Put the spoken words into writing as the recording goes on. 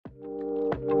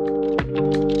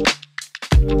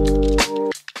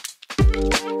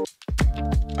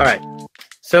All right.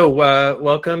 So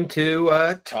welcome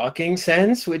to Talking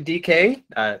Sense with DK.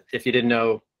 If you didn't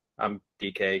know, I'm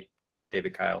DK,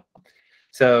 David Keil.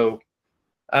 So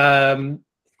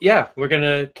yeah, we're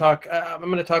gonna talk. I'm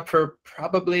gonna talk for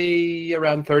probably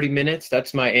around 30 minutes.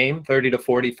 That's my aim, 30 to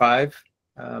 45.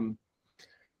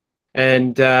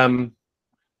 And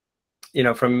you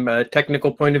know, from a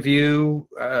technical point of view,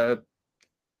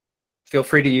 feel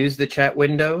free to use the chat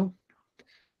window.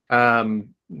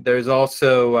 There's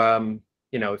also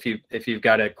you know, if you've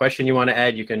got a question you want to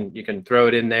add, you can throw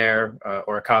it in there,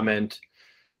 or a comment.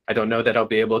 I don't know that I'll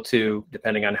be able to,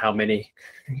 depending on how many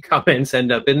comments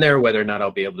end up in there, whether or not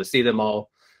I'll be able to see them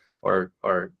all or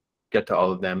get to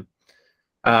all of them.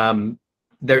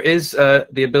 There is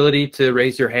the ability to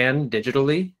raise your hand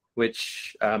digitally,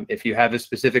 which if you have a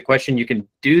specific question, you can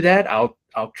do that. I'll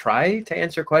try to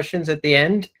answer questions at the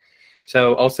end.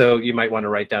 So also, you might want to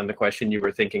write down the question you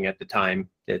were thinking at the time.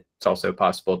 It's also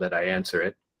possible that I answer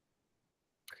it.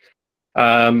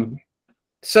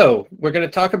 So we're going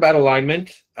to talk about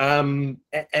alignment. And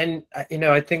you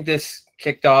know, I think this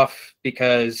kicked off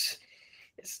because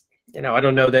it's, you know, I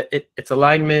don't know that it's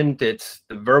alignment. It's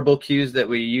the verbal cues that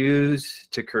we use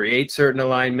to create certain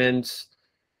alignments.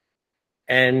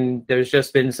 And there's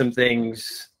just been some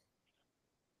things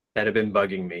that have been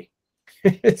bugging me.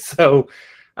 So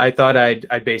I thought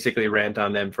I'd basically rant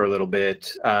on them for a little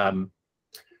bit.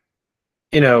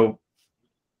 You know,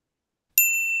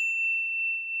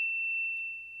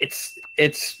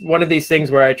 it's one of these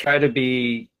things where I try to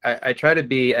be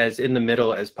as in the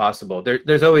middle as possible.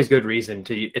 There's always good reason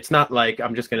to. It's not like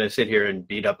I'm just going to sit here and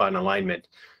beat up on alignment.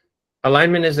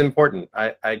 Alignment is important.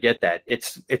 I get that.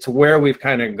 It's where we've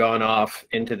kind of gone off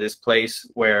into this place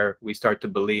where we start to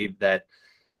believe that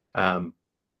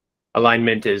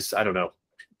alignment is, I don't know,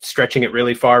 stretching it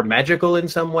really far, magical in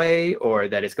some way, or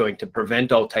that it's going to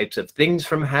prevent all types of things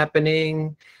from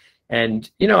happening. And,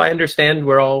 you know, I understand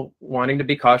we're all wanting to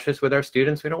be cautious with our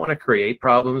students. We don't want to create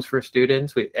problems for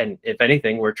students. And if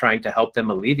anything, we're trying to help them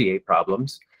alleviate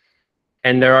problems.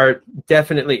 And there are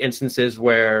definitely instances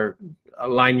where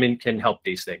alignment can help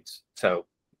these things. So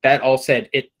that all said,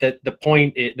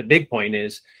 the big point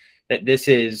is that this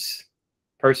is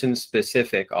person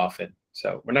specific often.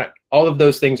 So we're not, all of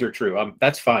those things are true.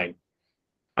 That's fine.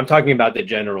 I'm talking about the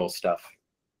general stuff.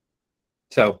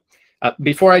 So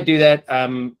before I do that,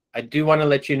 I do want to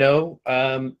let you know,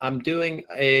 I'm doing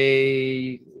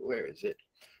a, where is it?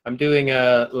 I'm doing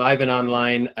a live and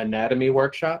online anatomy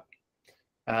workshop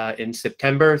in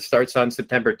September. It starts on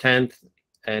September 10th,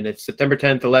 and it's September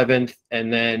 10th, 11th,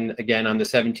 and then again on the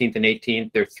 17th and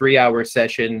 18th. They're 3-hour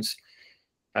sessions.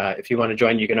 If you want to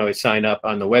join, you can always sign up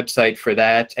on the website for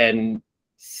that. And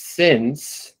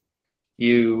since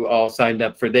you all signed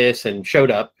up for this and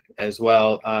showed up as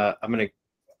well, I'm going to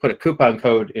put a coupon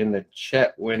code in the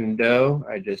chat window.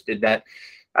 I just did that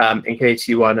in case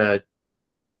you want to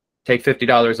take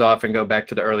 $50 off and go back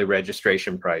to the early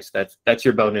registration price. That's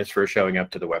your bonus for showing up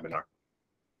to the webinar.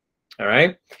 All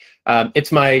right.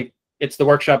 It's the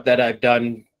workshop that I've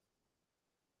done.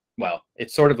 Well,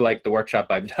 it's sort of like the workshop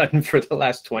I've done for the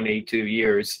last 22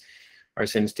 years or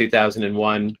since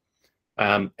 2001.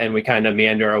 And we kind of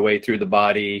meander our way through the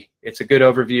body. It's a good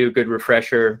overview, good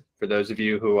refresher for those of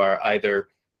you who are either,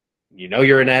 you know,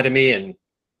 your anatomy and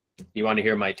you want to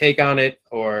hear my take on it,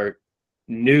 or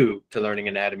new to learning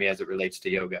anatomy as it relates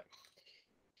to yoga.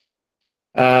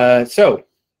 So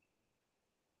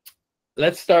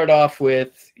let's start off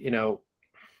with, you know,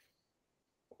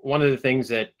 one of the things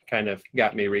that kind of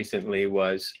got me recently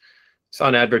was saw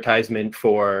an advertisement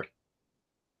for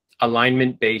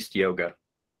alignment-based yoga.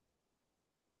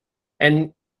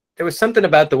 And there was something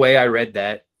about the way I read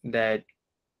that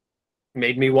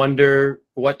made me wonder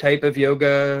what type of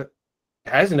yoga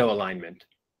has no alignment.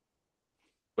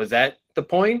 Was that the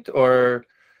point, or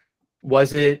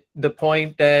was it the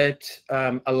point that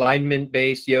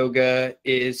alignment-based yoga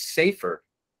is safer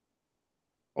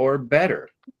or better?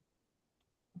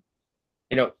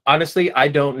 You know, honestly, I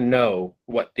don't know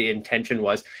what the intention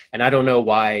was, and I don't know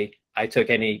why I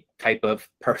took any type of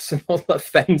personal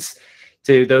offense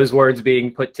to those words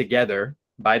being put together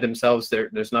by themselves.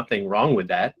 There's nothing wrong with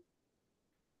that.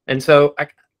 And so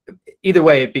either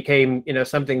way, it became, you know,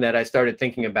 something that I started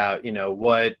thinking about, you know,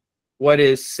 what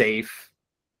is safe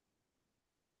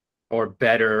or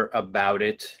better about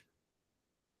it?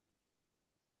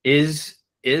 Is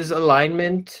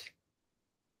alignment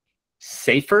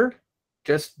safer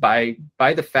just by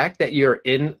the fact that you're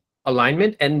in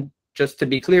alignment? And just to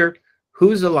be clear,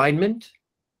 whose alignment?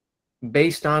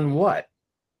 Based on what?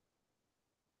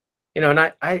 You know,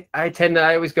 and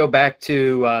I always go back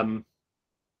to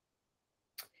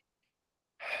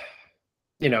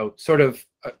you know, sort of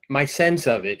my sense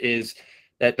of it is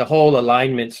that the whole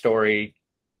alignment story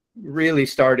really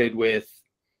started with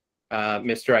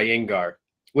Mr. Iyengar,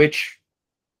 which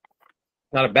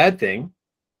not a bad thing.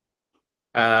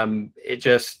 It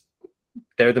just,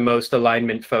 they're the most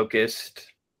alignment focused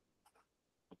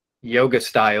yoga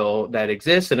style that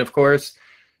exists. And of course,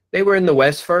 they were in the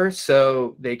West first,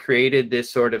 so they created this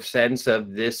sort of sense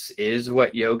of this is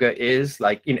what yoga is,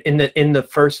 like in the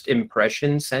first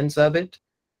impression sense of it.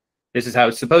 This is how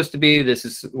it's supposed to be. This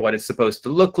is what it's supposed to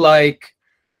look like.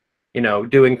 You know,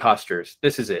 doing postures.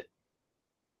 This is it.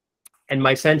 And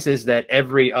my sense is that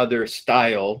every other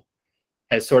style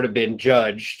has sort of been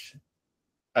judged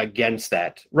against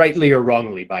that, rightly or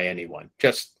wrongly, by anyone,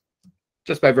 just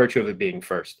by virtue of it being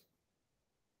first.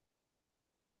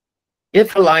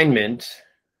 If alignment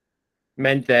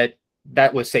meant that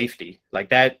that was safety, like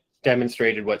that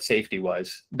demonstrated what safety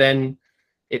was, then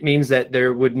it means that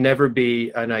there would never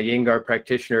be an Iyengar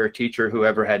practitioner or teacher who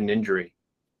ever had an injury,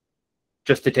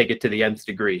 just to take it to the nth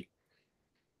degree.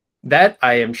 That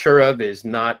I am sure of is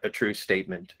not a true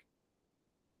statement.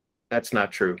 That's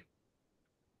not true.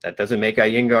 That doesn't make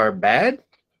Iyengar bad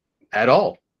at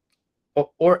all,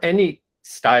 or any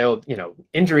style. You know,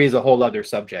 injury is a whole other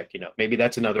subject. You know, maybe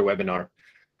that's another webinar,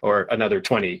 or another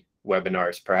 20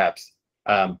 webinars perhaps.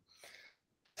 So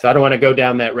I don't want to go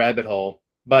down that rabbit hole,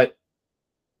 but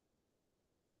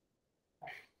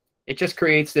it just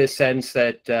creates this sense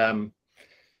that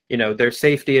you know, there's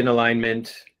safety and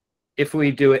alignment if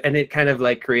we do it, and it kind of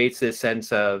like creates this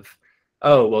sense of,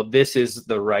 oh, well, this is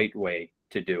the right way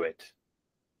to do it.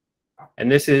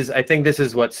 And this is, I think this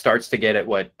is what starts to get at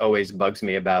what always bugs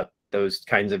me about those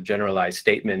kinds of generalized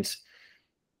statements.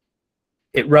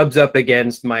 It rubs up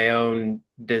against my own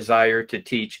desire to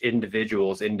teach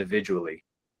individuals individually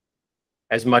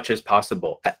as much as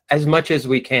possible, as much as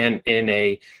we can in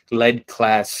a lead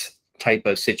class type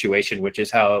of situation, which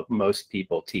is how most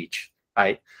people teach.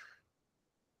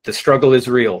 The struggle is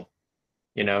real,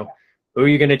 you know. Who are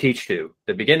you going to teach to?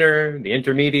 The beginner, the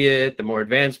intermediate, the more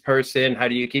advanced person? How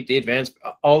do you keep the advanced?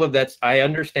 All of that, I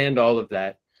understand all of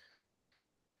that.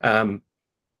 And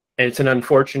it's an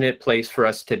unfortunate place for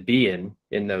us to be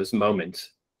in those moments.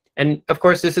 And of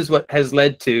course, this is what has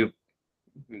led to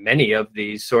many of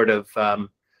these sort of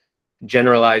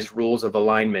generalized rules of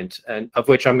alignment, and of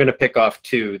which I'm going to pick off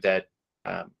two that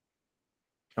I'm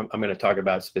going to talk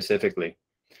about specifically.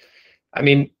 I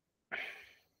mean,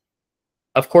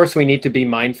 of course, we need to be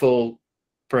mindful,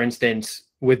 for instance,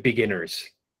 with beginners.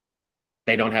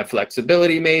 They don't have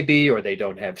flexibility maybe, or they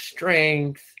don't have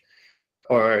strength,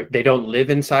 or they don't live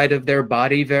inside of their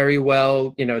body very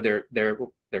well. You know, their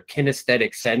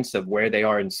kinesthetic sense of where they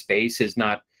are in space is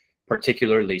not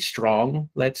particularly strong,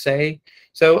 let's say.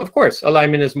 So of course,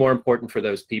 alignment is more important for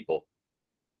those people.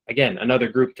 Again, another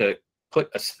group to put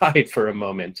aside for a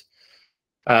moment.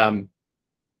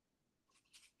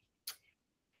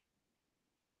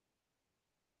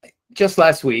 Just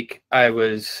last week, I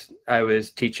was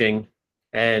teaching,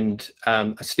 and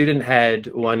a student had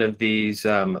one of these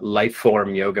life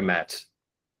form yoga mats,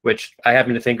 which I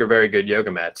happen to think are very good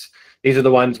yoga mats. These are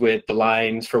the ones with the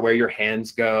lines for where your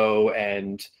hands go,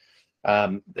 and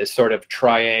this sort of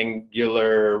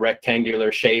triangular,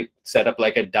 rectangular shape set up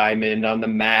like a diamond on the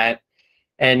mat.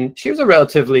 And she was a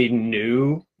relatively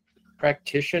new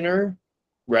practitioner,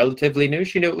 relatively new.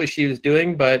 She knew what she was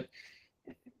doing, but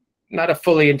not a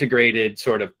fully integrated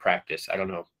sort of practice. I don't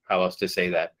know how else to say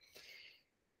that.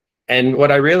 And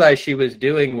what I realized she was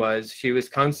doing was she was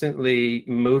constantly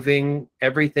moving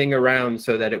everything around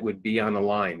so that it would be on a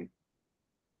line,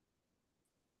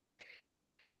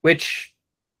 which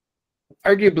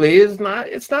arguably is not,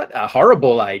 it's not a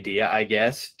horrible idea, I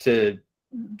guess, to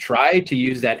try to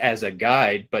use that as a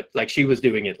guide, but like she was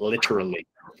doing it literally.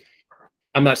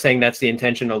 I'm not saying that's the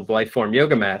intention of life form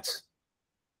yoga mats,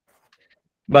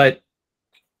 but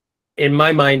in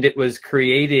my mind, it was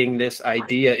creating this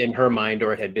idea in her mind,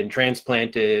 or it had been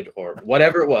transplanted, or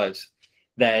whatever it was,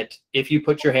 that if you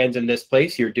put your hands in this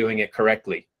place, you're doing it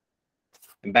correctly.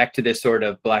 And back to this sort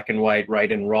of black and white,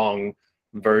 right and wrong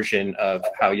version of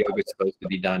how yoga is supposed to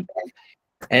be done.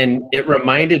 And it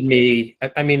reminded me,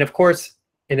 I mean, of course,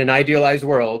 in an idealized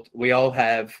world, we all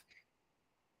have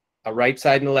a right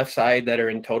side and a left side that are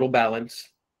in total balance,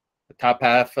 the top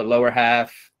half, the lower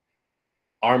half,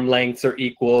 arm lengths are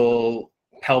equal,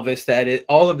 pelvis,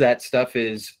 all of that stuff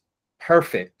is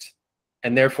perfect.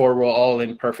 And therefore, we're all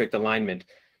in perfect alignment.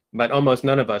 But almost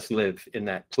none of us live in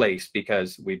that place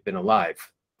because we've been alive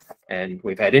and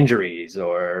we've had injuries,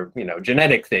 or, you know,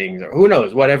 genetic things, or who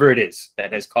knows, whatever it is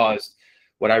that has caused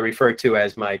what I refer to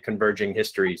as my converging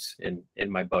histories in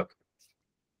my book.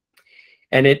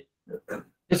 And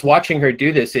just watching her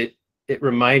do this, it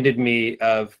reminded me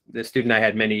of the student I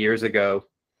had many years ago,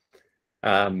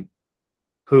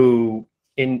 who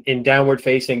in downward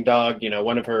facing dog,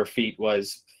 one of her feet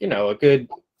was, a good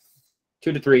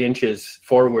 2 to 3 inches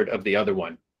forward of the other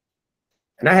one.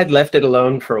 And I had left it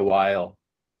alone for a while.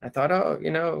 I thought,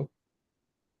 oh,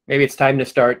 maybe it's time to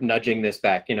start nudging this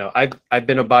back. I've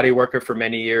been a body worker for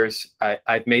many years.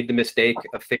 I've made the mistake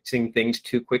of fixing things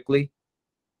too quickly.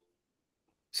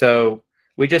 So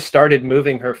we just started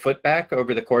moving her foot back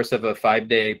over the course of a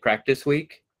 5-day practice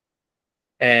week.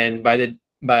 And by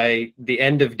the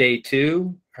end of day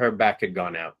 2, her back had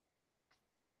gone out.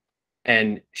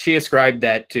 And she ascribed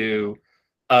that to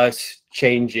us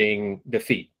changing the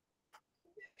feet.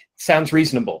 Sounds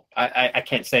reasonable. I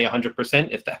can't say 100%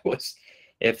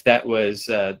 if that was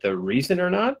the reason or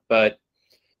not, but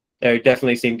there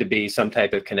definitely seemed to be some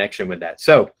type of connection with that.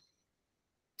 So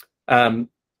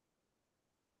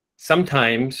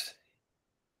sometimes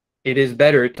it is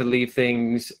better to leave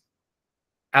things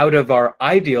out of our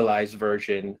idealized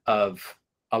version of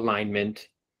alignment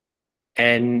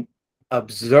and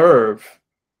observe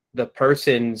the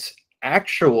person's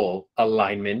actual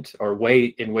alignment or way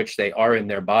in which they are in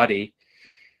their body,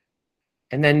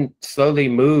 and then slowly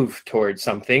move towards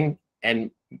something.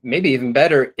 And maybe even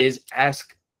better is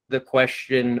ask the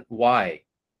question, why?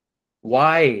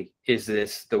 Why is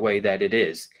this the way that it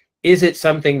is? Is it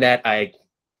something that I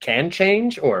can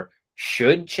change or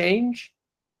should change?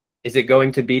 Is it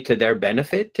going to be to their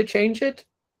benefit to change it?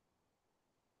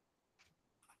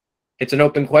 It's an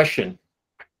open question.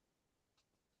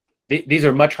 These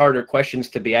are much harder questions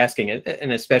to be asking,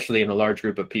 and especially in a large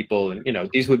group of people. And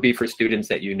these would be for students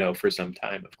that for some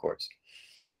time, of course.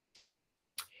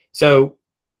 So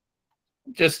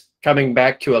just coming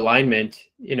back to alignment,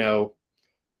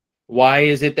 why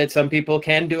is it that some people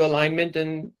can do alignment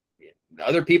and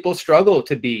other people struggle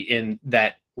to be in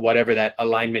that, whatever that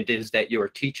alignment is that you're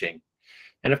teaching?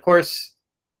 And of course,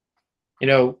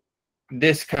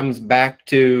 this comes back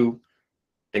to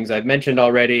things I've mentioned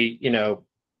already,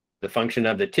 the function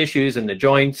of the tissues and the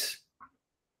joints,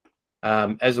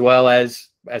 as well as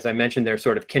I mentioned, their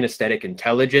sort of kinesthetic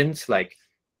intelligence. Like,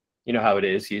 how it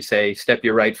is. You say, step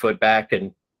your right foot back,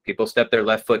 and people step their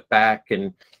left foot back.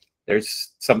 And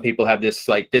there's some people have this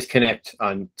like disconnect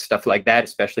on stuff like that,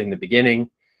 especially in the beginning.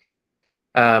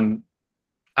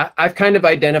 I've kind of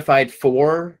identified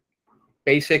 4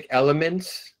 basic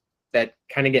elements that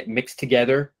kind of get mixed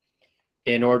together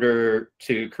in order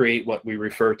to create what we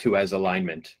refer to as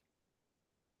alignment.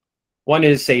 One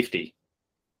is safety.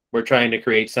 We're trying to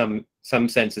create some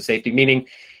sense of safety, meaning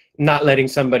not letting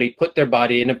somebody put their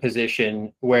body in a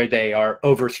position where they are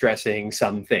overstressing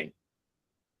something.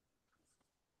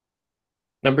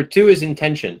 Number 2 is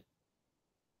intention,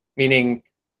 meaning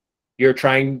you're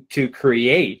trying to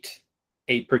create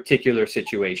a particular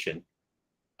situation,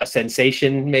 a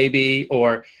sensation maybe,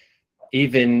 or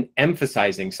even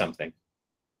emphasizing something.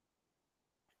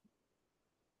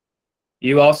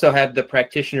 You also have the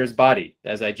practitioner's body.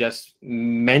 As I just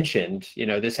mentioned,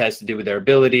 this has to do with their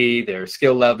ability, their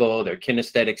skill level, their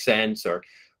kinesthetic sense, or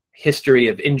history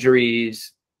of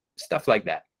injuries, stuff like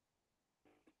that.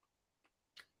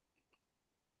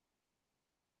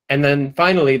 And then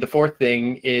finally, the 4th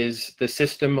thing is the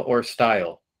system or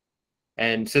style.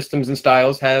 And systems and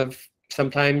styles have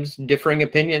sometimes differing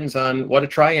opinions on what a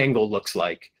triangle looks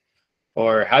like,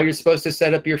 or how you're supposed to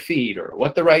set up your feet, or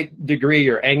what the right degree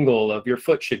or angle of your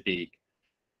foot should be.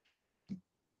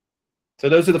 So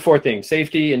those are the 4 things: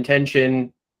 safety,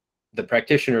 intention, the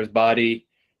practitioner's body,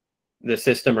 the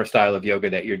system or style of yoga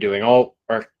that you're doing. All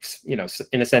are, in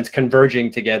a sense, converging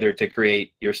together to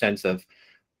create your sense of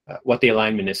what the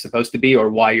alignment is supposed to be, or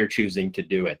why you're choosing to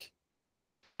do it.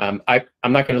 I'm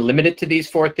not going to limit it to these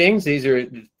 4 things. These are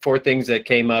 4 things that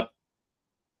came up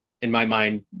in my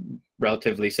mind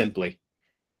relatively simply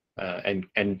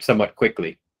and somewhat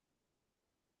quickly.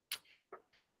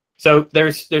 So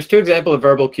there's 2 examples of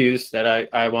verbal cues that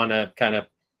I want to kind of,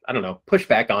 I don't know, push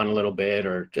back on a little bit,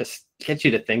 or just get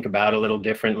you to think about a little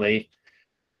differently.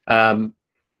 The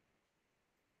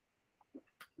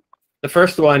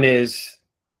first one is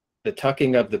the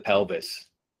tucking of the pelvis.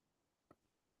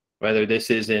 Whether this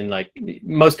is in, like,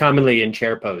 most commonly in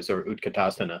chair pose or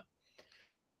Utkatasana.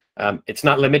 It's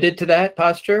not limited to that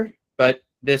posture, but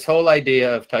this whole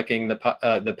idea of tucking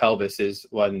the pelvis is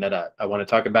one that I want to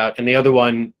talk about. And the other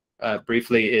one,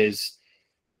 briefly, is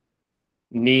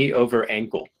knee over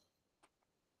ankle,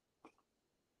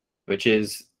 which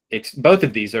is, both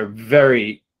of these are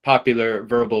very popular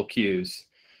verbal cues,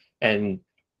 and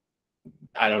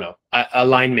I don't know,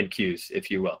 alignment cues,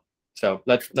 if you will. So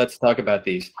let's talk about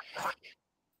these.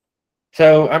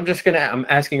 So I'm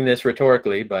asking this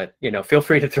rhetorically, but feel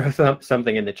free to throw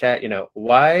something in the chat.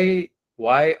 Why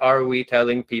are we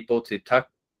telling people to tuck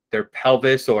their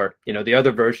pelvis, or the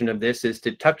other version of this is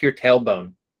to tuck your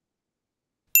tailbone?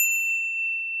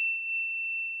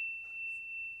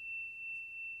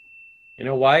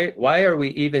 Why are we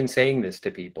even saying this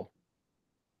to people?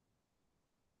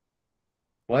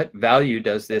 What value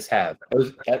does this have?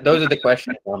 Those are the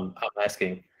questions I'm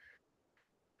asking.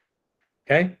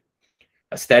 Okay.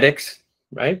 Aesthetics,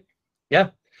 right? Yeah.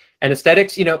 And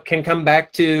aesthetics, can come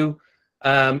back to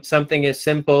something as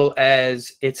simple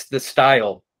as it's the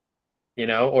style,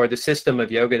 or the system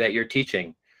of yoga that you're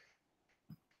teaching.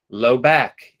 Low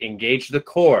back, engage the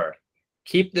core,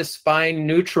 keep the spine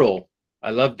neutral. I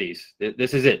love these.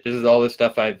 This is it. This is all the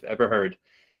stuff I've ever heard.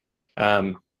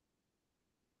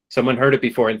 Someone heard it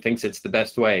before and thinks it's the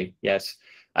best way. Yes.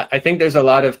 I think there's a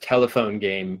lot of telephone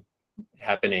game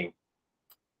happening.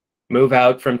 Move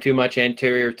out from too much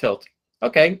anterior tilt.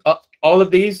 Okay. All of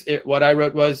these, what I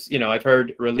wrote was, I've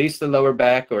heard release the lower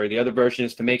back, or the other version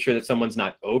is to make sure that someone's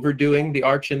not overdoing the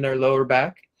arch in their lower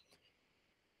back.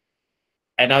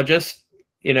 And I'll just,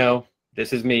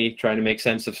 this is me trying to make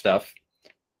sense of stuff.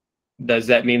 Does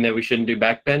that mean that we shouldn't do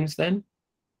back bends then?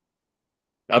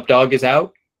 Up dog is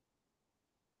out.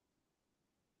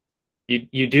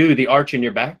 You do the arch in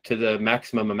your back to the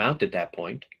maximum amount at that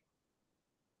point,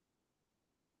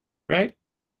 right?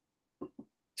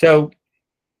 So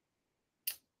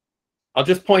I'll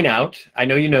just point out, I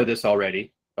know you know this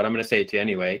already, but I'm going to say it to you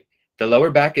anyway. The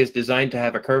lower back is designed to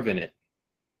have a curve in it.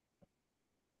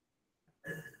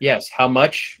 Yes, how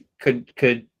much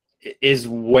is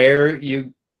where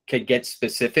you could get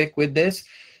specific with this.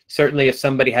 Certainly if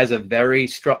somebody has a very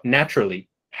strong, naturally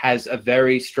has a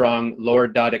very strong lower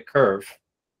dodic curve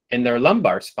in their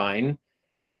lumbar spine,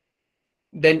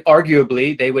 then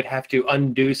arguably they would have to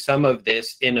undo some of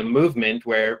this in a movement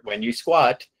where when you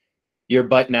squat, your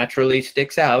butt naturally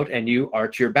sticks out and you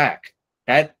arch your back.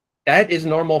 That is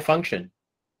normal function.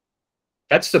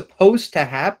 That's supposed to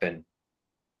happen.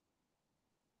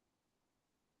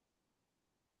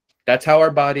 That's how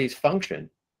our bodies function.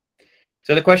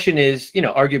 So the question is,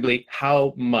 arguably,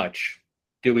 how much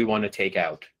do we want to take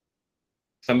out?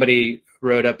 Somebody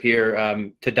wrote up here,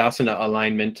 Tadasana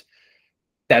alignment.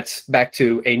 That's back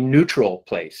to a neutral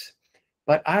place.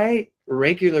 But I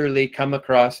regularly come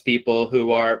across people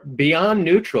who are beyond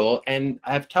neutral and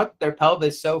have tucked their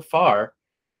pelvis so far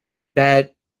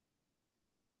that,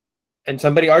 and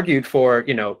somebody argued for,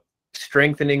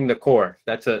 strengthening the core.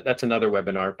 That's another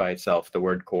webinar by itself, the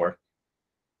word core.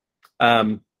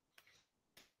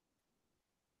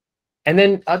 And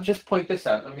then I'll just point this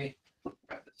out. Let me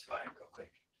grab the spine real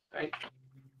quick. Right.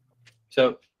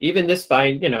 So even this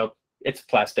spine, it's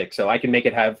plastic, so I can make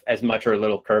it have as much or a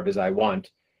little curve as I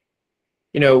want.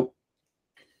 The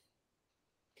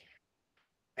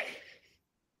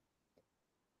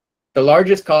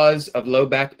largest cause of low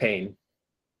back pain,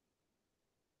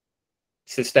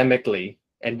 systemically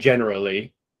and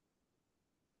generally,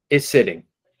 is sitting.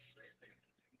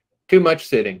 Too much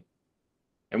sitting.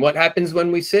 And what happens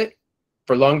when we sit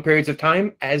for long periods of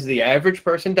time, as the average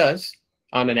person does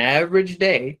on an average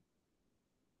day,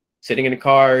 sitting in the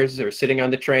cars or sitting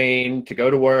on the train to go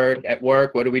to work. At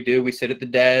work, what do? We sit at the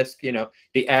desk.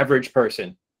 The average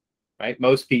person, right?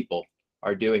 Most people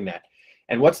are doing that.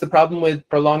 And what's the problem with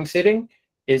prolonged sitting?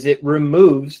 Is it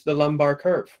removes the lumbar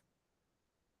curve.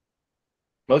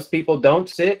 Most people don't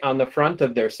sit on the front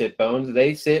of their sit bones.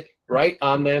 They sit right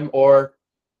on them, or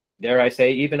dare I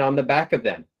say, even on the back of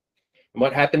them. And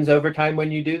what happens over time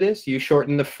when you do this? You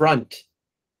shorten the front.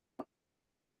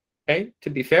 Okay, to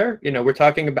be fair, we're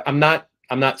talking about, I'm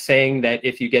not saying that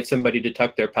if you get somebody to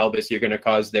tuck their pelvis, you're going to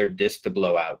cause their disc to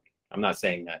blow out. I'm not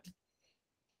saying that.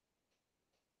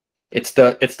 It's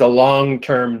the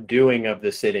long-term doing of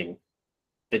the sitting,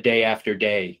 the day after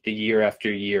day, the year after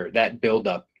year. That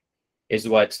buildup is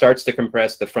what starts to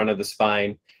compress the front of the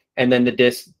spine, and then the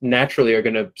discs naturally are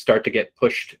going to start to get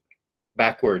pushed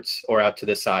backwards or out to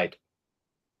the side.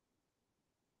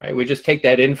 Right? We just take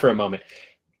that in for a moment.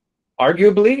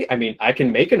 Arguably, I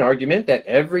can make an argument that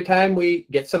every time we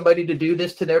get somebody to do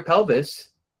this to their pelvis,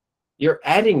 you're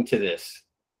adding to this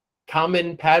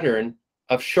common pattern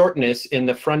of shortness in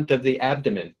the front of the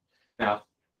abdomen. Now,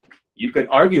 you could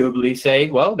arguably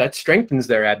say, well, that strengthens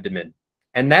their abdomen.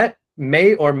 And that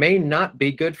may or may not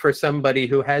be good for somebody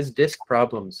who has disc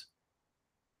problems.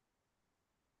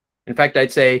 In fact,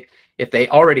 I'd say if they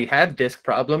already have disc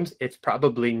problems, it's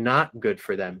probably not good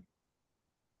for them.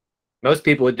 Most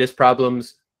people with disc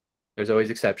problems, there's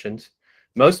always exceptions.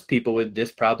 Most people with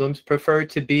disc problems prefer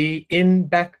to be in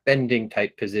back bending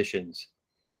type positions.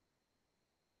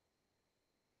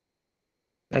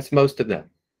 That's most of them.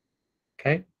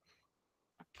 Okay.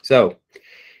 So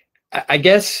I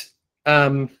guess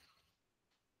I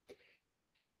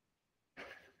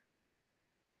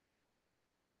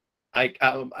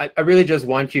really just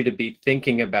want you to be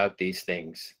thinking about these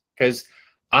things, because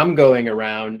I'm going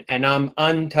around and I'm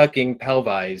untucking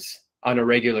pelvis on a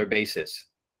regular basis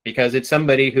because it's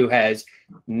somebody who has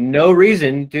no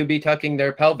reason to be tucking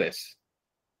their pelvis.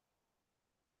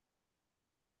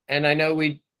 And I know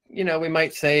we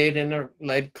might say it in a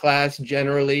lead class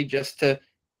generally just to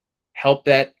help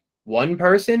that one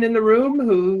person in the room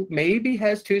who maybe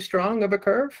has too strong of a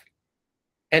curve.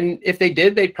 And if they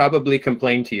did, they'd probably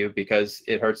complain to you because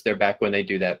it hurts their back when they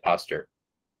do that posture.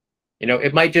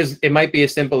 It might be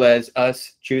as simple as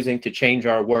us choosing to change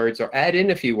our words or add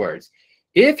in a few words.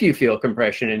 If you feel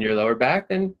compression in your lower back,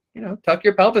 then, tuck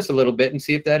your pelvis a little bit and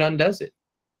see if that undoes it.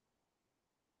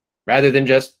 Rather than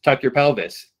just tuck your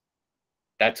pelvis.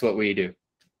 That's what we do.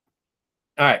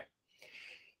 All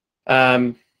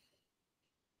right.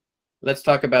 Let's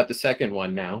talk about the second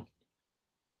one now.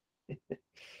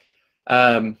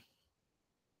 The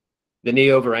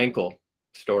knee over ankle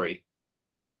story.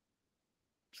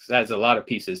 It has a lot of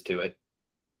pieces to it.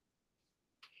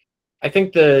 I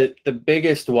think the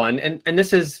biggest one, and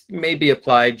this is maybe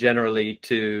applied generally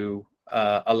to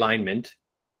alignment,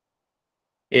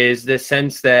 is the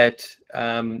sense that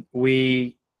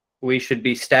we should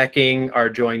be stacking our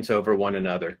joints over one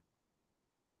another.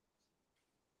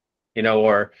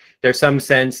 Or there's some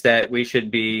sense that we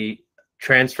should be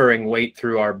transferring weight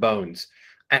through our bones.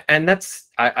 And that's,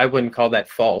 I wouldn't call that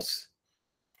false,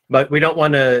 but we don't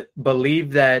want to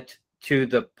believe that to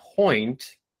the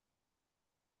point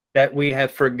that we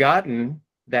have forgotten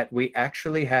that we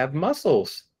actually have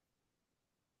muscles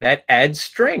that add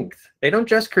strength. They don't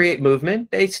just create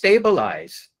movement, they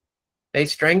stabilize. They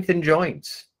strengthen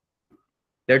joints.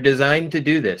 They're designed to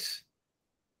do this.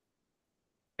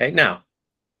 Okay, now,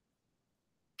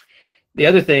 the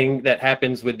other thing that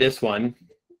happens with this one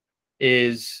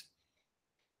is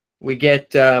we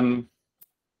get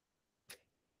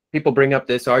people bring up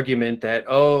this argument that,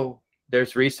 oh,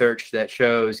 there's research that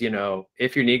shows,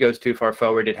 if your knee goes too far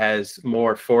forward, it has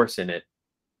more force in it.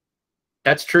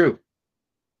 That's true.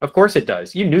 Of course it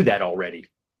does. You knew that already.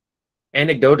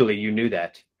 Anecdotally, you knew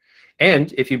that.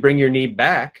 And if you bring your knee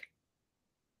back,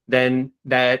 then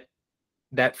that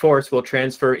force will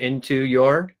transfer into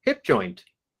your hip joint.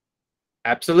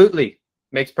 Absolutely.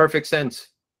 Makes perfect sense.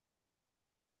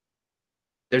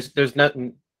 There's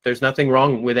nothing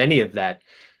wrong with any of that.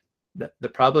 The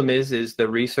problem is the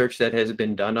research that has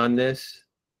been done on this,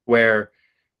 where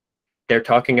they're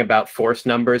talking about force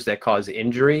numbers that cause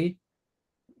injury.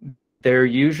 They're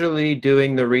usually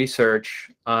doing the research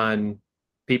on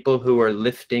people who are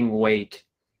lifting weight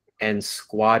and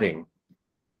squatting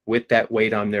with that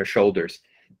weight on their shoulders.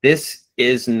 This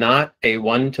is not a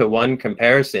one-to-one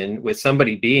comparison with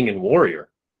somebody being in warrior.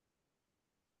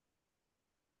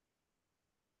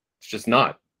 It's just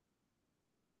not.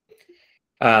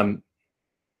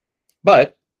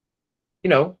 But,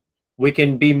 we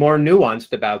can be more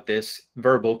nuanced about this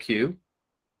verbal cue.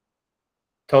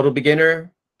 Total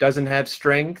beginner doesn't have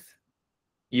strength.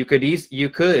 You could,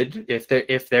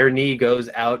 if their knee goes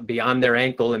out beyond their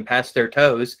ankle and past their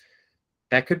toes,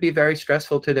 that could be very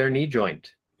stressful to their knee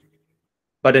joint.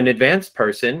 But an advanced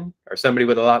person or somebody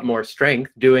with a lot more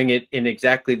strength doing it in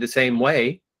exactly the same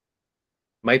way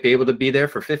might be able to be there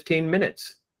for 15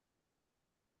 minutes.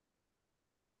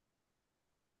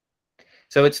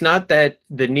 So it's not that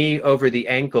the knee over the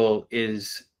ankle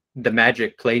is the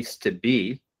magic place to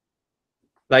be.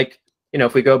 Like,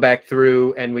 if we go back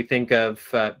through and we think of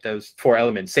those 4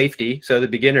 elements, safety. So the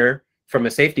beginner, from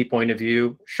a safety point of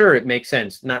view, sure, it makes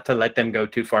sense not to let them go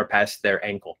too far past their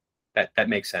ankle. That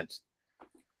makes sense.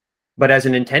 But as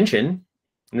an intention,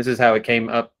 and this is how it came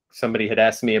up, somebody had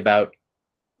asked me about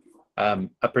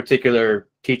a particular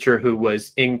teacher who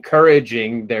was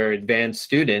encouraging their advanced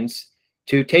students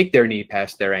to take their knee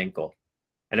past their ankle.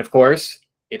 And of course,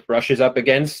 it brushes up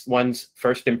against one's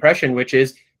first impression, which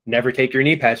is never take your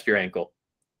knee past your ankle.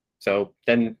 So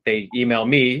then they email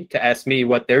me to ask me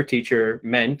what their teacher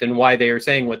meant and why they are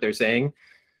saying what they're saying.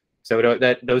 So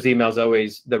those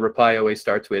emails the reply always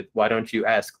starts with, why don't you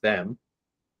ask them?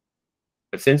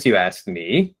 But since you asked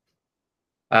me,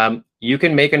 you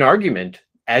can make an argument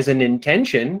as an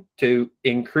intention to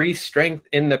increase strength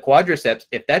in the quadriceps.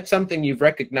 If that's something you've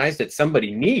recognized that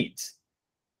somebody needs,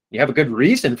 you have a good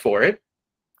reason for it,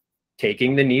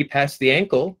 taking the knee past the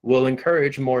ankle will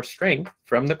encourage more strength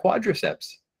from the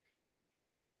quadriceps.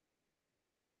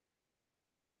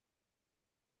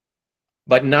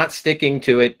 But not sticking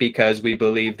to it because we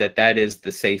believe that that is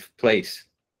the safe place.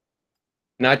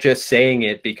 not just saying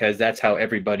it because that's how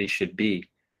everybody should be.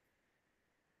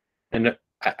 And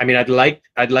I mean, I'd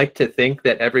like to think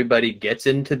that everybody gets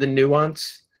into the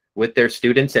nuance with their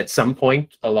students at some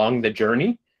point along the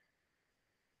journey.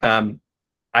 I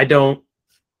don't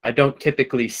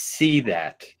typically see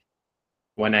that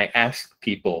when I ask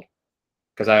people,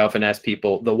 because I often ask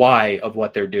people the why of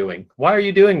what they're doing. Why are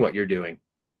you doing what you're doing?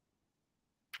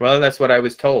 Well, that's what I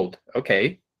was told.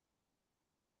 Okay.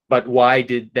 But why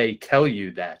did they tell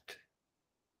you that?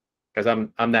 Because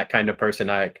I'm that kind of person.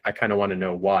 I kind of want to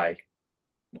know why.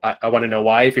 I want to know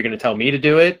why if you're going to tell me to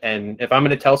do it. And if I'm going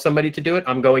to tell somebody to do it,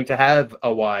 I'm going to have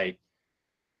a why.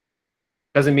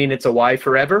 Doesn't mean it's a why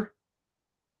forever.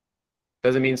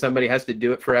 Doesn't mean somebody has to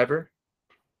do it forever.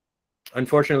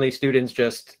 Unfortunately, students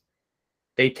just,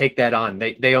 they take that on.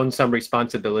 They own some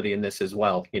responsibility in this as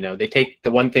well. You know, they take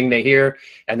the one thing they hear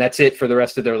and that's it for the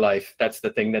rest of their life. That's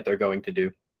the thing that they're going to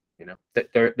do. You know,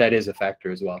 that is a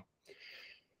factor as well.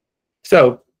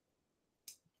 So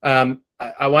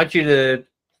I want you to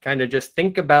kind of just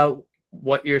think about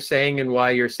what you're saying and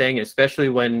why you're saying it, especially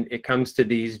when it comes to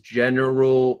these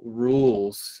general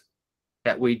rules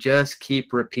that we just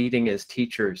keep repeating as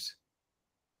teachers.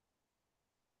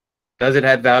 Does it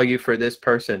have value for this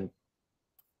person?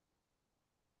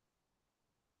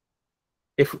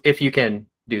 If you can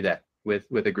do that with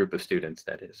a group of students,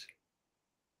 that is.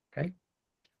 Okay.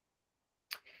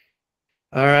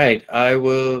 All right,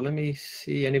 let me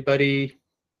see, anybody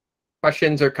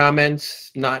questions or comments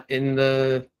not in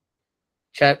the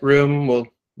chat room?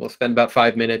 We'll spend about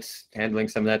 5 minutes handling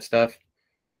some of that stuff.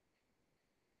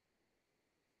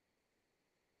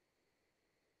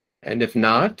 And if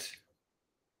not,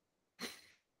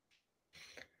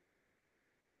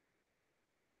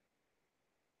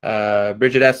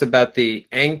 Bridget asked about the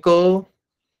ankle.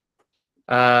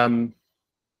 Can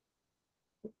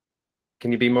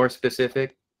you be more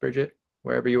specific, Bridget,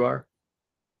 wherever you are?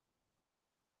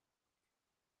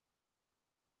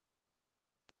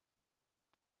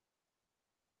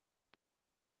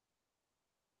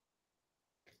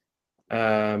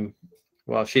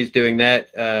 While she's doing that,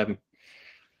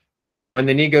 when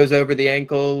the knee goes over the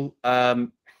ankle, I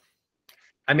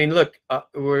mean, look,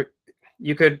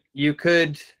 you can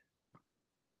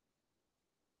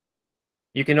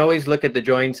always look at the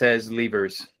joints as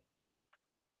levers.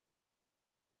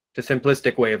 It's a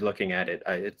simplistic way of looking at it.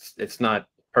 It's not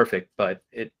perfect, but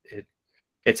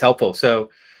it's helpful. So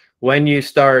when you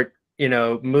start, you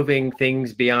know, moving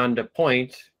things beyond a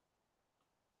point,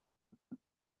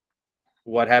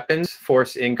 what happens?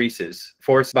 Force increases.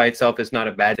 Force by itself is not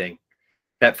a bad thing.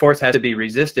 That force has to be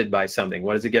resisted by something.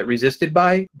 What does it get resisted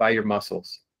by? By your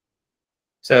muscles.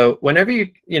 So whenever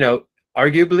you know,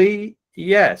 arguably,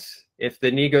 yes, if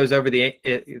the knee goes over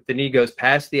if the knee goes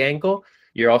past the ankle,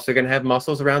 you're also going to have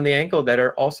muscles around the ankle that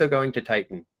are also going to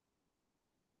tighten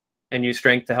and use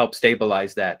strength to help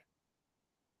stabilize that.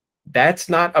 That's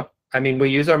not a, I mean, we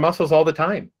use our muscles all the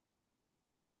time.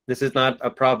 This is not a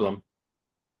problem.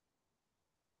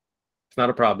 It's not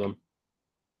a problem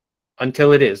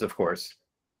until it is, of course.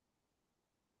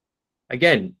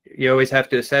 Again, you always have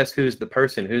to assess who's the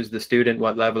person, who's the student,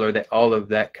 what level are they, all of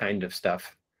that kind of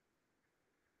stuff.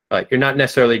 But you're not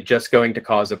necessarily just going to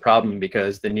cause a problem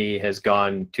because the knee has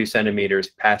gone 2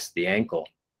 centimeters past the ankle.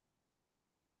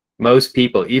 Most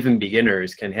people, even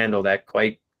beginners, can handle that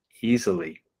quite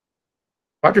easily.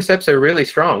 Quadriceps are really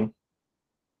strong.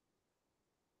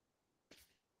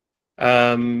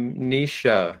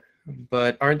 Nisha,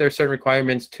 but aren't there certain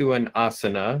requirements to an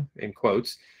asana, in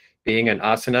quotes? Being an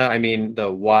asana, I mean,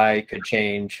 the why could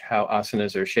change how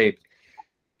asanas are shaped.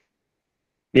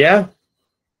 Yeah,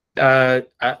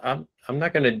 I'm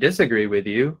not going to disagree with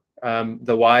you.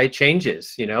 The why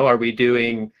changes. You know, are we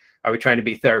trying to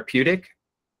be therapeutic?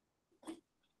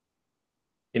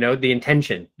 You know, the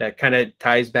intention, that kind of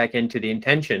ties back into the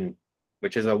intention,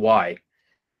 which is a why.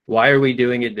 Why are we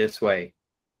doing it this way?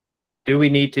 Do we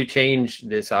need to change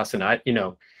this asana? You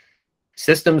know,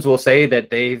 systems will say that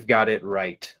they've got it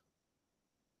right.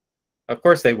 Of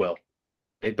course they will.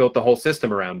 They built the whole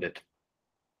system around it.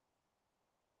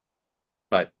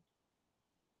 But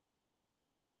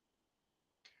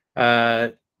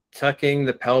tucking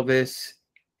the pelvis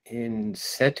in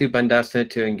Setu Bandhasana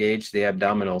to engage the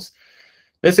abdominals.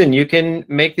 Listen, you can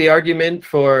make the argument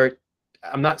for,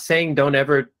 I'm not saying don't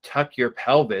ever tuck your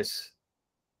pelvis.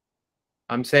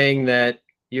 I'm saying that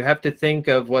you have to think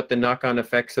of what the knock-on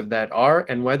effects of that are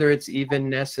and whether it's even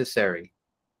necessary.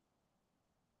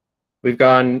 I've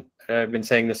been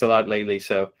saying this a lot lately,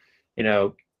 so, you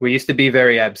know, we used to be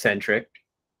very abcentric,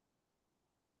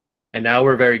 and now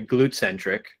we're very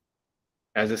glute-centric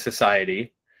as a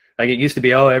society. Like it used to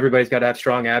be, oh, everybody's got to have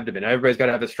strong abdomen. Everybody's got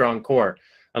to have a strong core.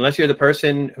 Unless you're the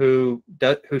person who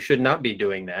should not be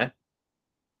doing that.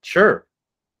 Sure.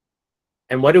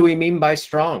 And what do we mean by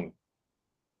strong?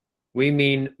 We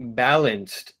mean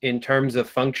balanced in terms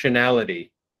of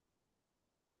functionality.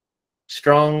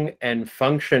 Strong and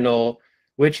functional,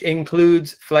 which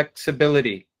includes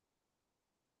flexibility.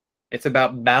 It's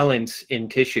about balance in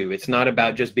tissue. It's not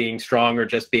about just being strong or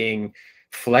just being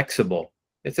flexible.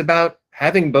 It's about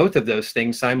having both of those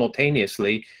things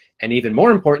simultaneously, and even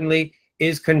more importantly,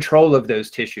 is control of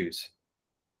those tissues.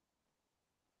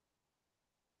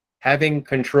 Having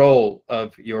control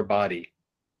of your body.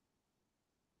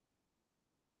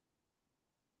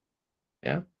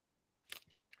 Yeah.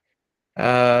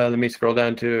 Let me scroll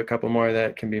down to a couple more.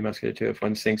 That can be muscular too if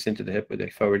one sinks into the hip with a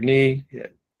forward knee. Yeah.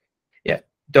 Yeah.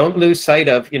 Don't lose sight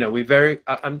of, you know,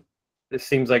 this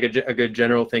seems like a good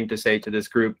general thing to say to this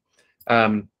group.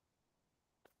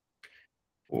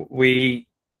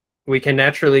 We can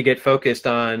naturally get focused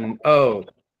on, oh,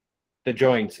 the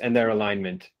joints and their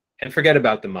alignment and forget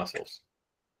about the muscles.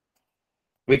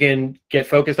 We can get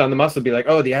focused on the muscle, be like,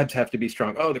 oh, the abs have to be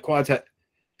strong. Oh, the quads have,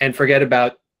 and forget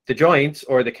about the joints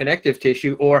or the connective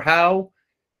tissue or how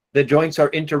the joints are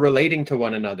interrelating to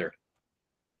one another.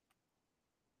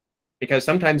 Because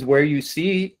sometimes where you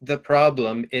see the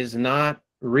problem is not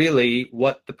really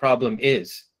what the problem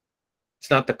is.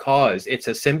 It's not the cause, it's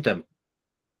a symptom.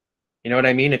 You know what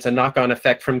I mean? It's a knock-on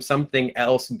effect from something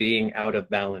else being out of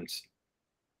balance.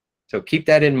 So keep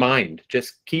that in mind.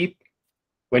 Just keep,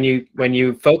 when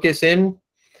you focus in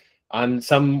on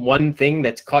some one thing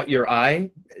that's caught your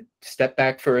eye, step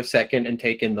back for a second and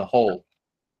take in the whole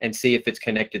and see if it's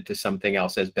connected to something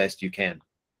else as best you can.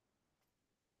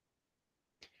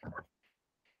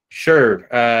 Sure,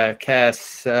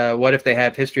 Cass, what if they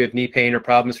have history of knee pain or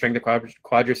problems strength of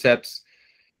quadriceps?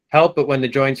 Help, but when the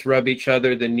joints rub each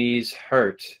other, the knees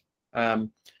hurt.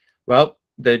 Well,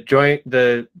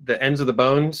 the ends of the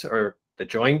bones or the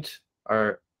joint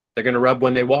they're going to rub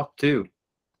when they walk too.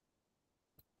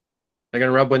 They're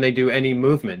going to rub when they do any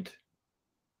movement.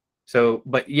 So,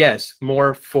 but yes,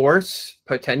 more force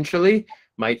potentially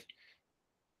might.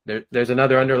 There's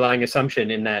another underlying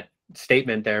assumption in that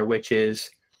statement there, which is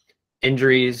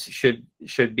injuries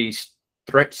should be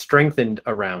strengthened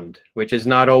around, which is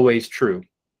not always true.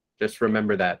 Just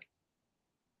remember that.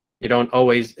 You don't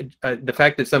always, the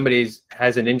fact that somebody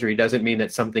has an injury doesn't mean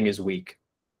that something is weak.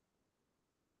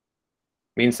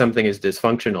 It means something is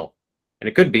dysfunctional. And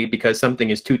it could be because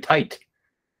something is too tight.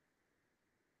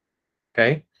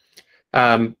 Okay?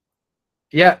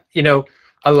 Yeah, you know,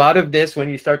 a lot of this, when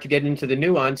you start to get into the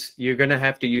nuance, you're going to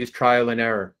have to use trial and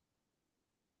error.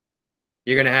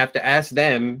 You're going to have to ask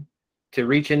them to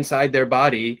reach inside their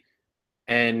body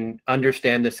and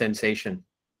understand the sensation.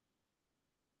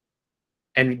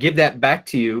 And give that back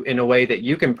to you in a way that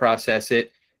you can process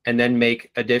it and then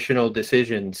make additional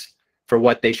decisions for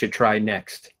what they should try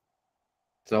next.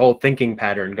 It's a whole thinking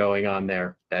pattern going on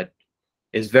there that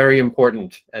is very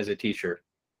important as a teacher.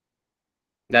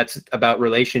 That's about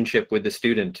relationship with the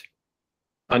student,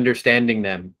 understanding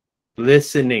them,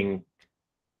 listening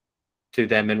to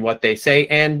them and what they say,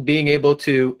 and being able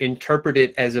to interpret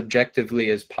it as objectively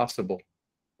as possible,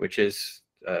 which is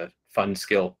a fun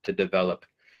skill to develop.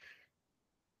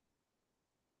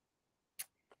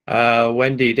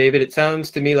 Wendy, David, it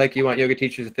sounds to me like you want yoga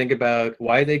teachers to think about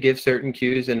why they give certain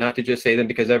cues and not to just say them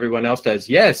because everyone else does.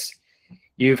 Yes,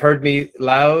 you've heard me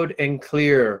loud and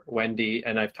clear, Wendy,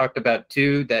 and I've talked about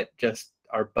two that just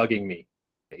are bugging me,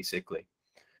 basically.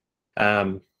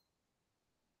 Yeah,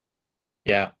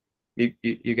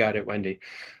 you got it, Wendy.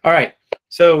 All right,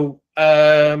 so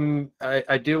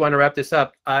I do want to wrap this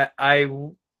up. I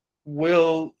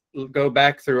will go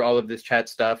back through all of this chat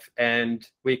stuff and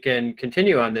we can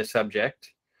continue on this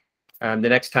subject the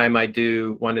next time I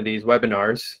do one of these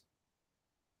webinars.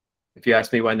 If you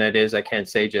ask me when that is, I can't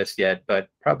say just yet, but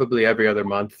probably every other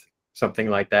month, something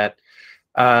like that.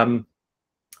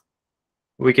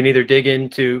 We can either dig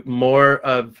into more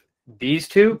of these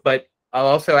two, but I'll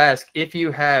also ask if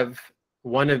you have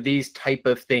one of these type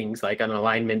of things, like an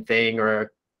alignment thing or a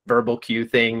verbal cue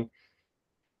thing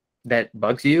that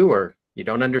bugs you or you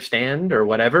don't understand or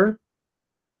whatever,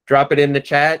 drop it in the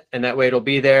chat and that way it'll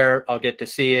be there. I'll get to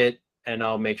see it and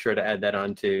I'll make sure to add that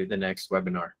onto the next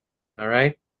webinar. All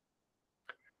right.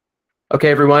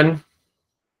 Okay, everyone.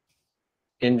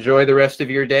 Enjoy the rest of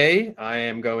your day. I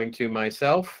am going to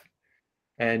myself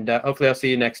and hopefully I'll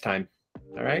see you next time.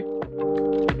 All right.